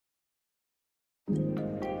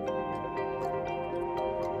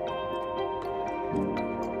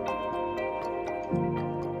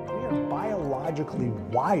We are biologically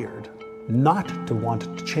wired not to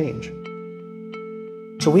want to change.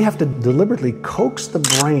 So we have to deliberately coax the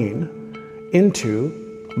brain into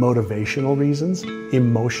motivational reasons,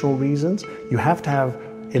 emotional reasons. You have to have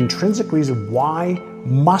intrinsic reason. Why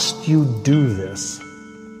must you do this?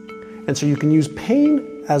 And so you can use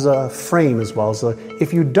pain as a frame as well. So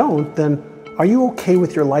if you don't, then are you okay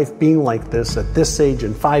with your life being like this at this age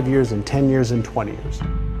in 5 years, in 10 years, in 20 years?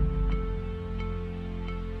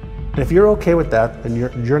 And if you're okay with that, then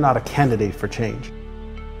you're not a candidate for change.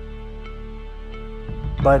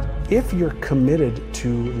 But if you're committed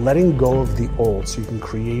to letting go of the old so you can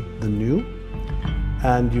create the new,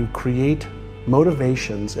 and you create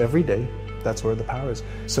motivations every day, that's where the power is.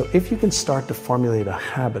 So if you can start to formulate a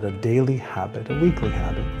habit, a daily habit, a weekly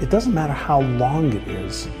habit, it doesn't matter how long it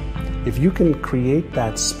is. If you can create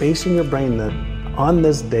that space in your brain that on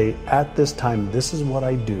this day, at this time, this is what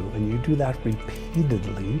I do, and you do that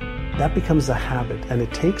repeatedly, that becomes a habit. And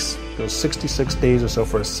it takes 66 days or so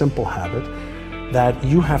for a simple habit that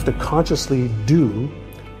you have to consciously do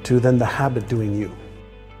to then the habit doing you.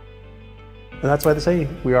 And that's why they say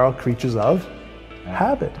we are all creatures of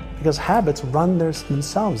habit, because habits run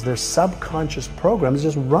themselves. Their subconscious programs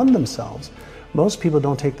just run themselves. Most people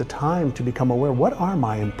don't take the time to become aware, what are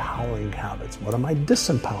my empowering habits? What are my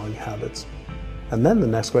disempowering habits? And then the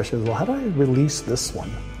next question is, well, how do I release this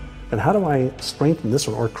one? And how do I strengthen this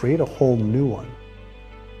one or create a whole new one?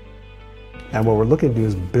 And what we're looking to do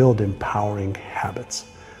is build empowering habits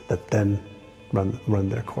that then run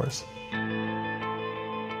their course.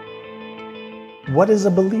 What is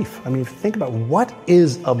a belief? I mean, think about what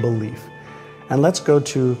is a belief. And let's go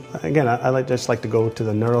to, again, I just like to go to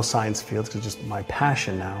the neuroscience field because it's just my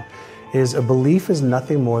passion now, is a belief is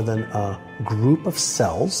nothing more than a group of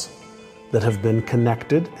cells that have been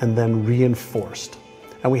connected and then reinforced.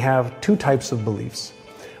 And we have two types of beliefs.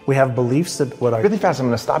 We have beliefs that what are... Really fast, I'm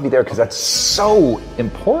going to stop you there because that's so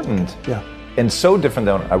important. Yeah. And so different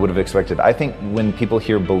than I would have expected. I think when people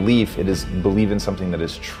hear belief, it is believe in something that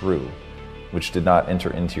is true, which did not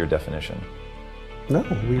enter into your definition. No,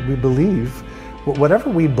 we believe, whatever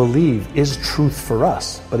we believe is truth for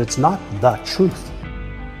us, but it's not the truth.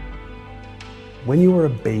 When you were a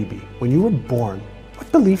baby, when you were born,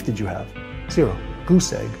 what belief did you have? Zero.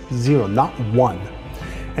 Goose egg, zero, not one.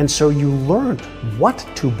 And so you learned what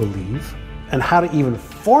to believe and how to even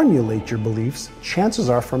formulate your beliefs, chances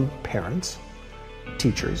are from parents,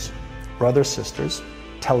 teachers, brothers, sisters,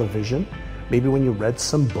 television, maybe when you read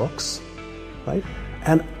some books, right?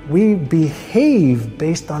 And we behave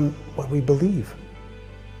based on what we believe.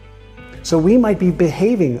 So we might be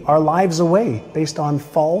behaving our lives away based on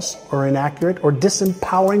false or inaccurate or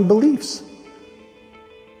disempowering beliefs.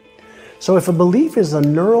 So if a belief is a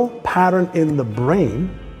neural pattern in the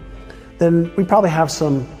brain, then we probably have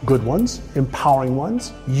some good ones, empowering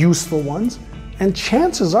ones, useful ones, and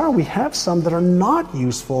chances are we have some that are not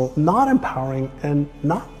useful, not empowering, and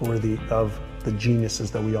not worthy of the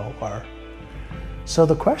geniuses that we all are. So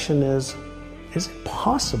the question is it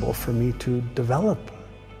possible for me to develop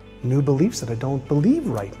new beliefs that I don't believe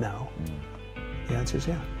right now? The answer is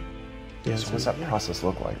yeah. So what does that process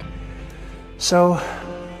look like? So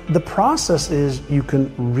the process is you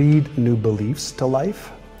can read new beliefs to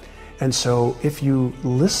life. And so if you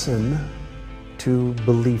listen to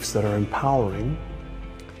beliefs that are empowering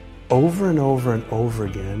over and over and over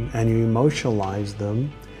again, and you emotionalize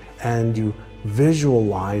them, and you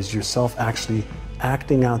visualize yourself actually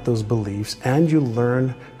acting out those beliefs, and you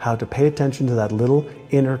learn how to pay attention to that little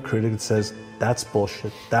inner critic that says, that's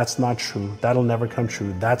bullshit, that's not true, that'll never come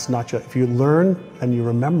true, that's not true. If you learn and you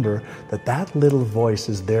remember that that little voice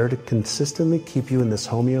is there to consistently keep you in this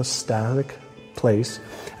homeostatic place,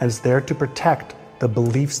 and it's there to protect the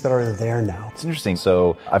beliefs that are there now. It's interesting.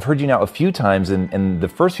 So I've heard you now a few times, and the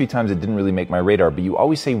first few times it didn't really make my radar, but you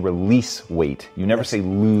always say release weight. You never say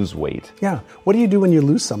lose weight. Yeah. What do you do when you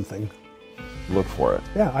lose something? Look for it.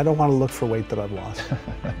 Yeah, I don't want to look for weight that I've lost.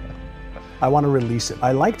 I want to release it.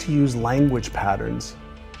 I like to use language patterns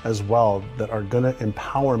as well that are going to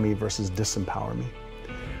empower me versus disempower me.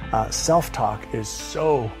 Self-talk is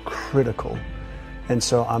so critical. And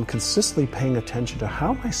so I'm consistently paying attention to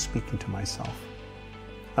how am I speaking to myself?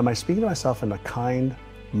 Am I speaking to myself in a kind,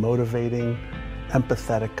 motivating,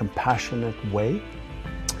 empathetic, compassionate way?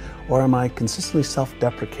 Or am I consistently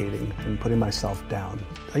self-deprecating and putting myself down?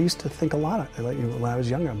 I used to think a lot, when I was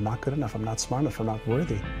younger, I'm not good enough, I'm not smart enough, I'm not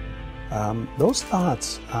worthy. Those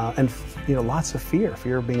thoughts, and lots of fear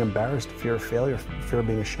of being embarrassed, fear of failure, fear of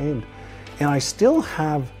being ashamed. And I still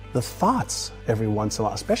have the thoughts every once in a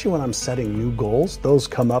while, especially when I'm setting new goals. Those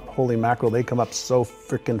come up, holy mackerel, they come up so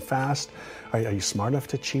freaking fast. Are you smart enough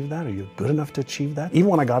to achieve that? Are you good enough to achieve that? Even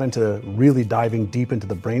when I got into really diving deep into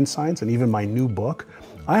the brain science and even my new book,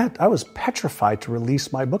 I was petrified to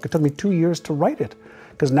release my book. It took me 2 years to write it,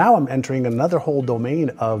 because now I'm entering another whole domain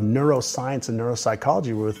of neuroscience and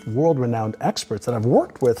neuropsychology with world-renowned experts that I've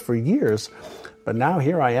worked with for years. But now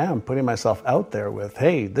here I am putting myself out there with,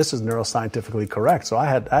 hey, this is neuroscientifically correct. So I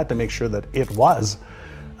had to make sure that it was.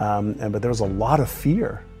 But there was a lot of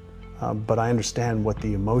fear. But I understand what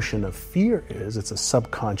the emotion of fear is. It's a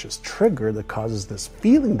subconscious trigger that causes this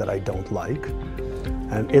feeling that I don't like.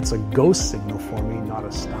 And it's a go signal for me, not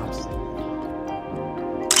a stop signal.